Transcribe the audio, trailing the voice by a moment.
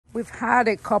We've had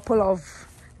a couple of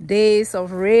days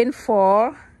of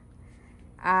rainfall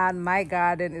and my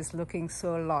garden is looking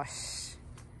so lush.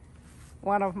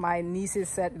 One of my nieces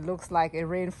said it looks like a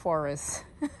rainforest.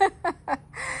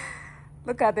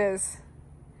 Look at this.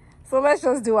 So let's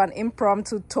just do an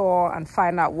impromptu tour and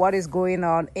find out what is going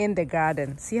on in the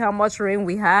garden. See how much rain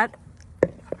we had?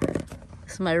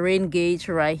 It's my rain gauge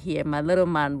right here. My little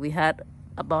man, we had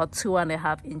about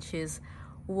 2.5 inches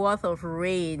worth of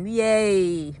rain.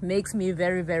 Yay! Makes me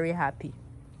very, very happy.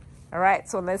 All right,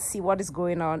 so let's see what is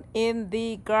going on in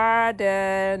the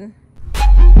garden.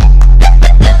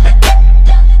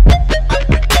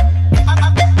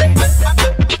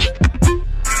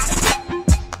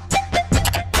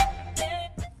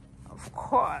 Of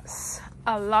course,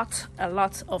 a lot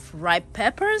of ripe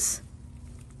peppers,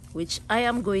 which I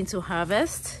am going to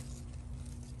harvest.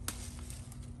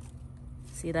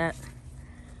 See that?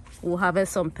 We'll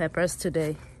harvest some peppers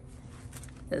today.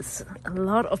 There's a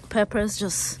lot of peppers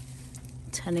just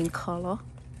turning color.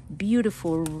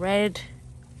 Beautiful red,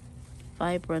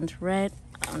 vibrant red.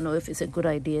 I don't know if it's a good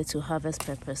idea to harvest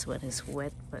peppers when it's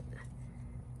wet, but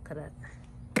look at that.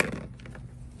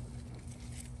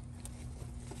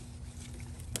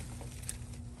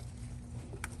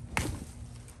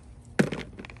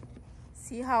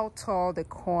 See how tall the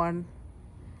corn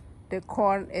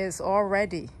is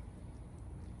already.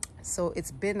 So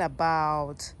it's been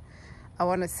about, I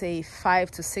want to say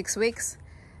 5 to 6 weeks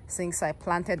since I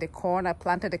planted the corn. I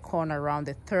planted the corn around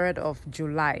the 3rd of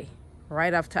July,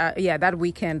 right after, that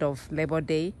weekend of Labor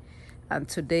Day. And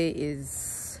today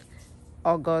is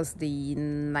August the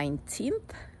 19th.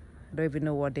 I don't even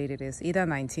know what date it is, either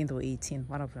 19th or 18th,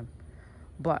 one of them.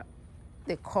 But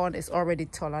the corn is already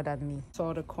taller than me.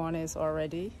 So the corn is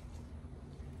already,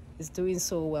 it's doing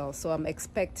so well. So I'm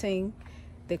expecting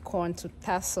the corn to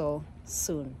tassel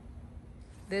soon.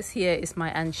 This here is my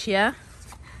anchia.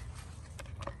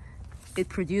 It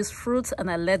produced fruits and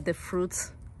I let the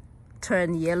fruits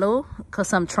turn yellow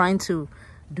because I'm trying to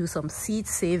do some seed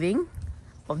saving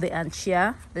of the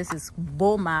anchia. This is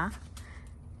boma,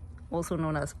 also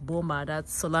known as boma.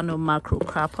 That's Solano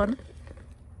macrocarpon.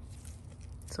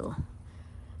 So,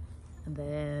 and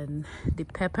then the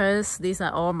peppers, these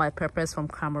are all my peppers from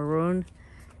Cameroon.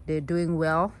 They're doing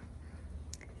well.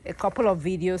 A couple of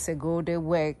videos ago, they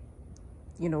were,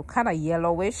 kind of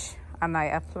yellowish, and I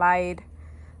applied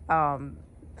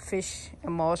fish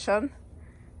emulsion,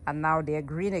 and now they're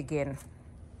green again.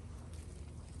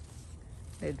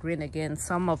 They're green again.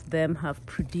 Some of them have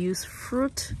produced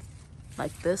fruit,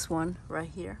 like this one right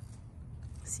here.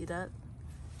 See that?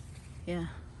 Yeah.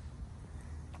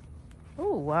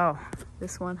 Oh, wow.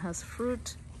 This one has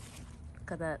fruit.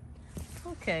 Look at that.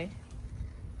 Okay.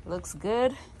 Looks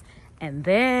good. And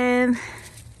then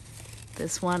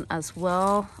this one as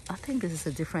well. I think this is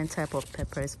a different type of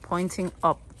pepper. It's pointing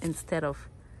up instead of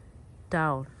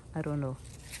down. I don't know.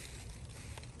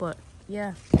 But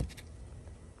yeah.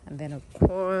 And then of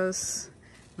course,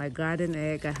 my garden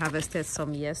egg. I harvested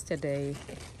some yesterday.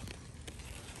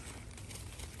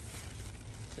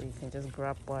 So you can just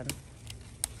grab one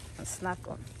and snack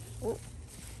on. Oh,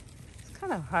 it's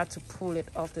kind of hard to pull it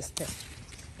off the stem.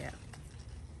 Yeah.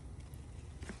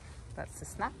 That's the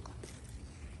snack.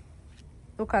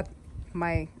 Look at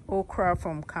my okra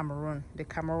from Cameroon. The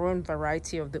Cameroon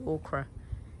variety of the okra.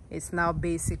 It's now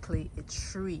basically a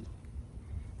tree.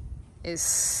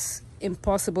 It's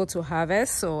impossible to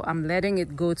harvest, so I'm letting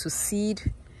it go to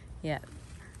seed. Yeah.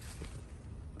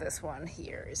 This one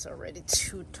here is already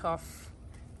too tough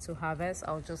to harvest.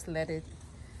 I'll just let it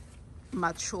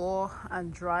mature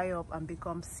and dry up and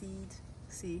become seed.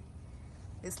 See?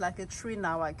 It's like a tree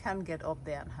now. I can't get up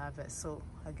there and harvest. So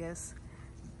I guess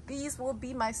these will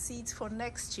be my seeds for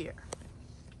next year.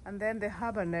 And then the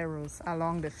habaneros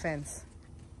along the fence.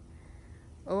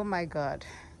 Oh my God.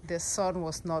 The sun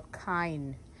was not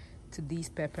kind to these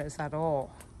peppers at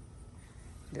all.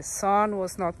 The sun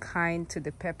was not kind to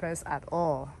the peppers at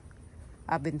all.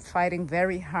 I've been fighting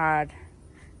very hard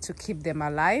to keep them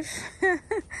alive.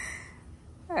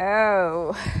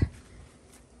 Oh.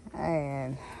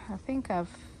 And I think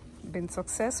I've been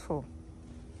successful.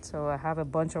 So I have a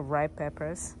bunch of ripe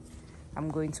peppers. I'm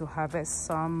going to harvest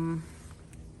some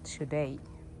today.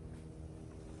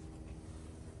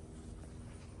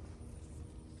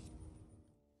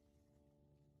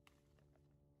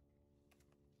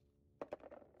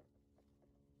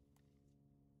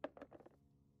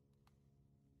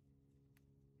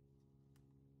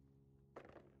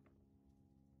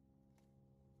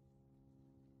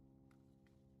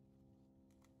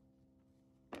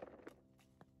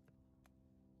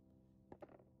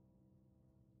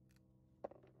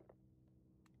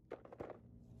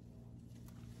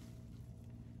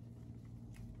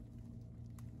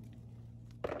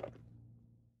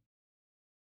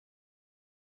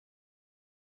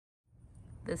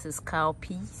 This is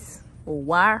cowpeas or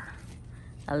war.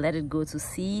 I let it go to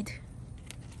seed.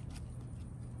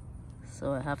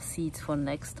 So I have seeds for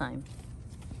next time.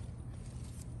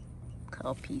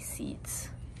 Cowpea seeds.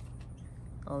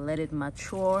 I'll let it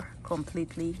mature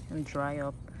completely and dry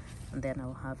up, and then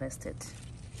I'll harvest it.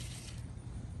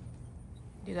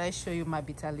 Did I show you my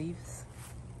bitter leaves?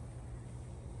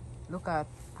 Look at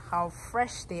how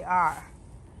fresh they are.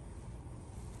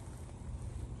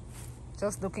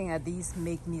 Just looking at these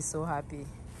make me so happy.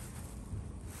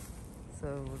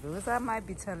 So those are my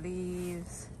bitter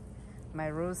leaves,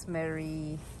 my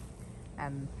rosemary,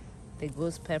 and the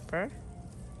ghost pepper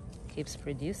keeps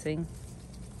producing.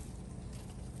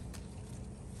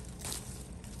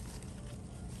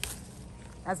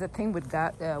 That's the thing with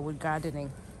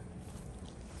gardening.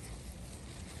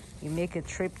 You make a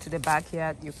trip to the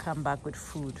backyard, you come back with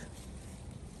food.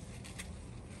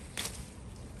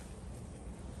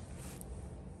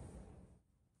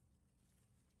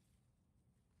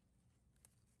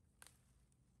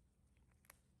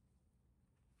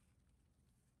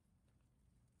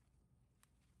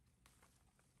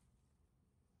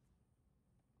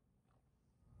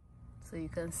 So you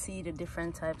can see the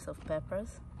different types of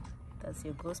peppers. That's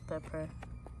your ghost pepper,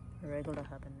 regular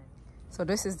habanero. So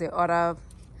this is the other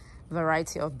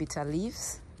variety of bitter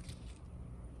leaves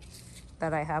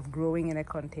that I have growing in a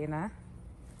container.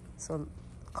 So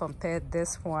compare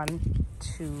this one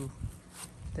to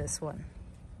this one.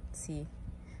 See,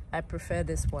 I prefer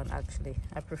this one actually.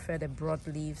 I prefer the broad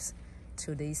leaves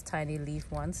to these tiny leaf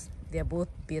ones. They're both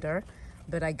bitter,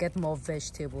 but I get more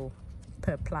vegetable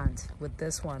per plant with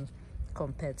this one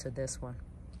compared to this one.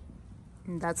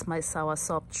 And that's my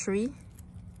soursop tree,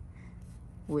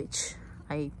 which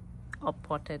I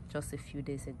uppotted just a few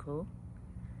days ago.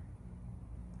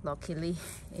 Luckily,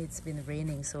 it's been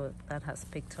raining, so that has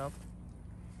picked up.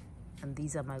 And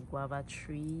these are my guava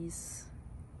trees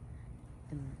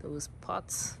in those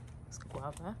pots. It's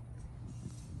guava.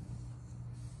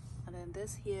 And then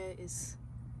this here is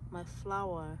my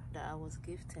flower that I was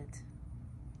gifted.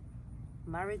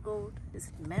 Marigold. Is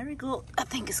it marigold? I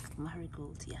think it's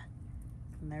marigold, yeah.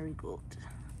 Marigold.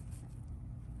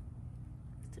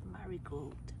 It's the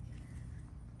marigold.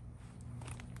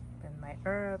 Then my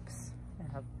herbs.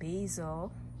 I have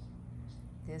basil.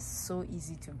 They're so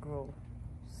easy to grow.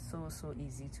 So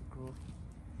easy to grow.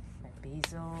 My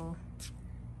basil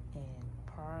and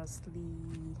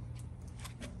parsley.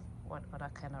 What other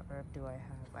kind of herb do I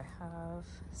have? I have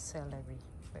celery,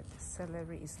 but the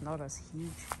celery is not as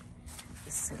huge.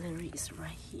 The celery is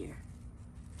right here.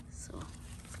 So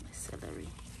it's my celery.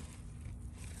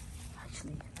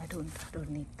 Actually, I don't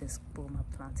need this Boma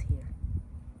plant here.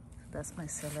 So that's my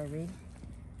celery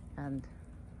and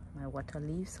my water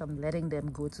leaves. I'm letting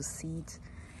them go to seeds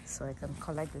so I can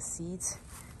collect the seeds.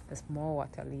 There's more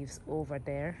water leaves over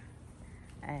there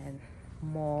and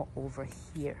more over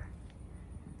here,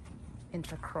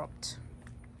 intercropped.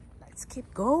 Let's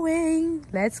keep going.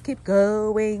 Let's keep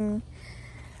going.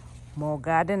 More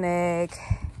garden egg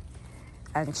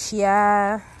and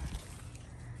chia.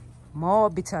 More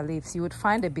bitter leaves. You would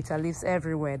find the bitter leaves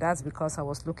everywhere. That's because I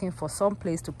was looking for some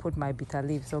place to put my bitter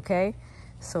leaves, okay?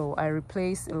 So I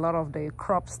replaced a lot of the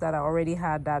crops that I already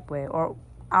had that were or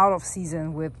out of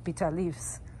season with bitter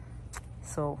leaves.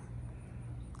 So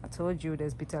I told you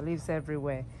there's bitter leaves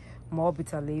everywhere. More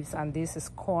bitter leaves. And this is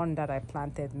corn that I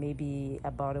planted maybe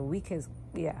about 1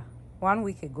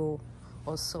 week ago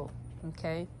or so,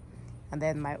 okay? And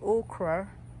then my okra,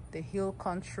 the Hill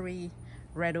Country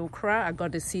red okra. I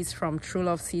got the seeds from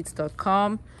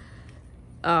trueloveseeds.com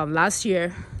last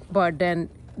year, but then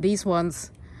these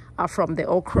ones are from the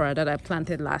okra that I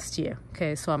planted last year.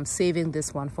 Okay, so I'm saving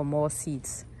this one for more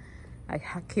seeds. I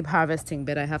keep harvesting,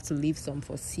 but I have to leave some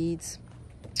for seeds.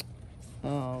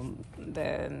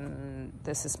 Then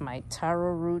this is my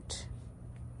taro root.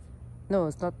 No,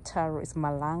 it's not taro, it's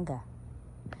malanga.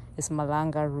 It's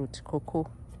malanga root, cocoa.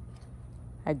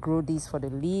 I grow these for the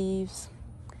leaves.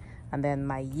 And then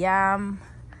my yam.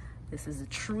 This is a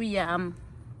true yam,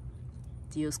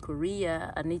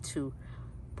 Dioscorea. I need to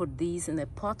put these in a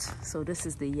pot. So this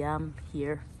is the yam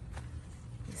here.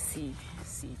 You see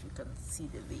if you can see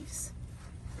the leaves.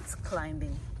 It's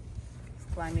climbing. It's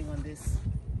climbing on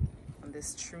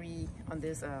this tree, on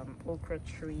this okra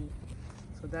tree.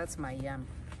 So that's my yam.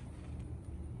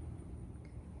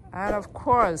 And of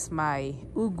course my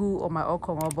ugu or my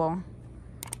okomobong,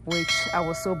 which I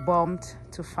was so bummed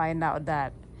to find out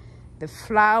that the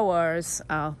flowers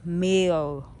are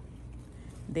male.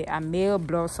 They are male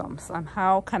blossoms. And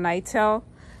how can I tell?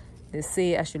 They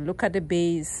say I should look at the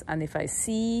base, and if I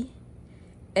see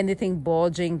anything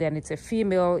bulging, then it's a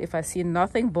female. If I see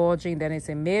nothing bulging, then it's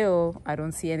a male. I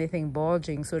don't see anything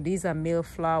bulging. So these are male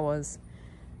flowers,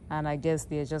 and I guess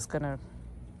they're just gonna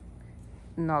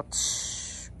not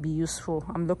be useful.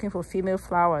 I'm looking for female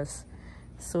flowers,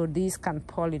 so these can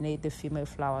pollinate the female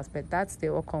flowers. But that's the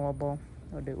okongobo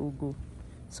or the ugu.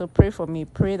 So pray for me.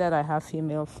 Pray that I have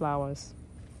female flowers.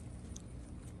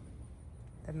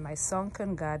 Then my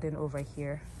sunken garden over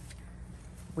here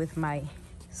with my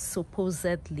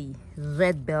supposedly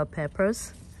red bell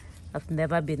peppers. I've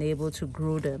never been able to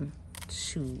grow them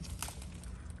to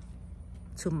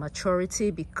maturity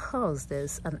because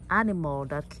there's an animal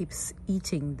that keeps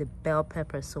eating the bell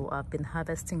peppers. So I've been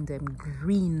harvesting them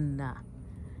green.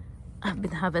 I've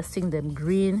been harvesting them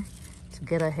green to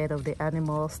get ahead of the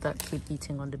animals that keep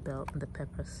eating on the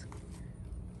peppers.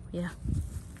 Yeah,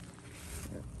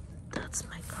 that's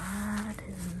my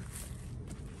garden.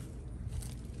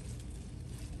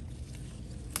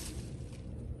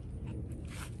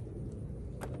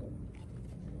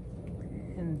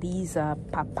 And these are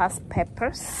papa's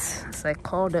peppers, as I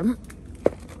call them.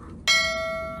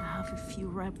 I have a few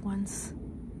ripe ones,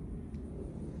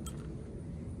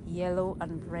 yellow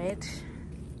and red.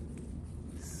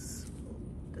 So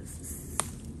this is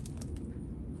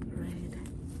red.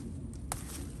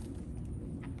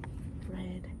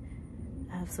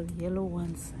 I have some yellow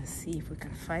ones. Let's see if we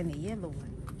can find a yellow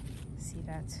one. See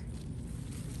that?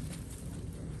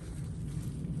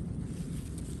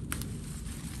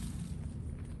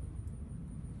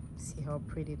 See how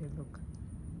pretty they look.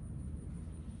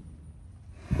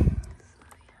 So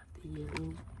I have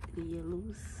the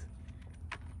yellows.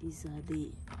 These are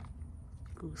the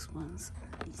ghost ones.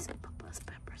 These are papa's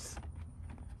peppers.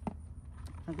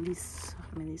 At least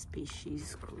how many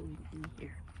species growing in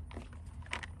here.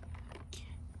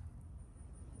 Okay.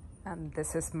 And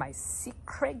this is my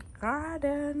secret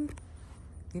garden.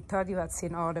 You thought you had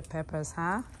seen all the peppers,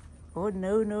 huh? Oh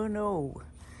no, no, no.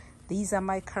 These are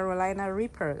my Carolina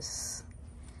Reapers.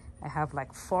 I have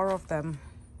like 4 of them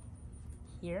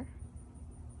here.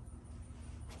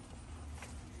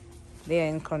 They are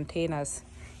in containers,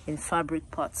 in fabric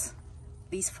pots.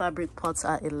 These fabric pots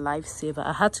are a lifesaver.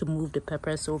 I had to move the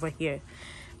peppers over here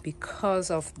because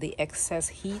of the excess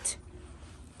heat.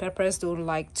 Peppers don't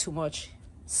like too much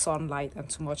sunlight and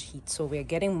too much heat. So we're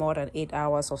getting more than 8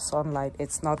 hours of sunlight.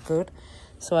 It's not good.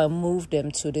 So I moved them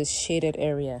to this shaded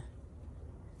area.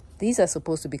 These are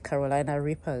supposed to be Carolina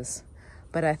Reapers,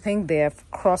 but I think they have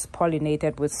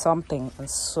cross-pollinated with something, and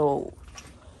so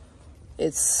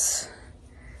it's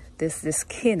the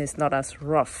skin is not as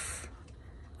rough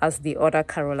as the other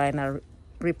Carolina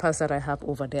Reapers that I have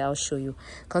over there. I'll show you,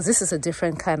 because this is a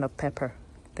different kind of pepper,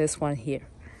 this one here,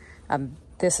 and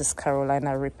this is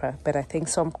Carolina Reaper, but I think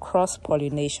some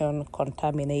cross-pollination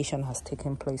contamination has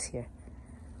taken place here.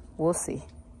 We'll see.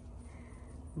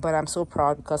 But I'm so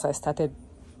proud because I started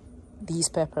these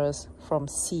peppers from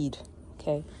seed.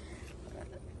 Okay,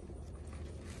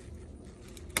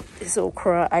 this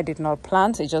okra I did not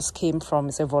plant, it just came from,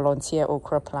 it's a volunteer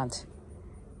okra plant.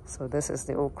 So this is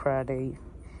the okra, the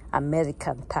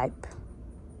American type.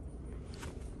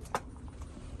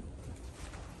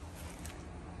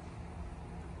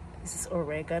 This is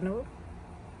oregano.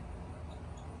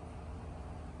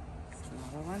 This is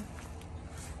another one.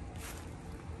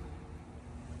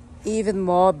 Even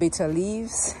more bitter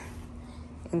leaves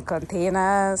in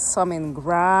containers, some in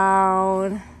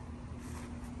ground.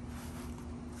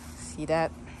 See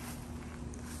that?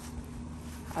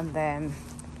 And then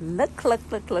look,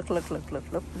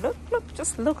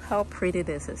 just look how pretty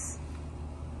this is.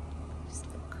 Just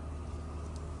look.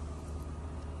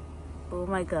 Oh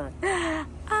my God.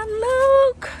 And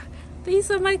look,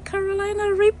 these are my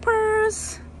Carolina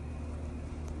Reapers.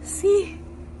 See?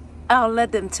 I'll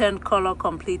let them turn color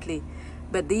completely,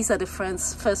 but these are the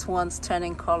first ones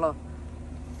turning color.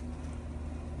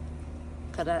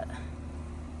 Look at that.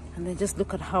 And then just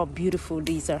look at how beautiful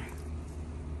these are.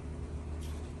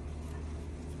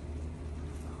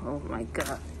 Oh my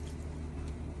God.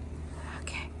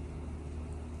 Okay.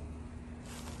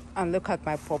 And look at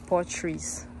my pawpaw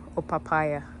trees, or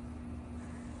papaya,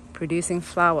 producing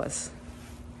flowers.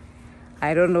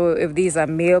 I don't know if these are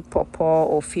male pawpaw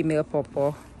or female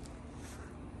pawpaw.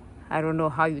 I don't know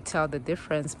how you tell the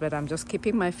difference, but I'm just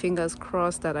keeping my fingers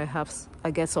crossed that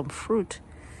I get some fruit.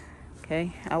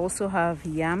 Okay, I also have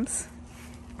yams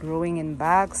growing in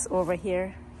bags over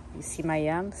here. You see my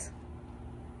yams?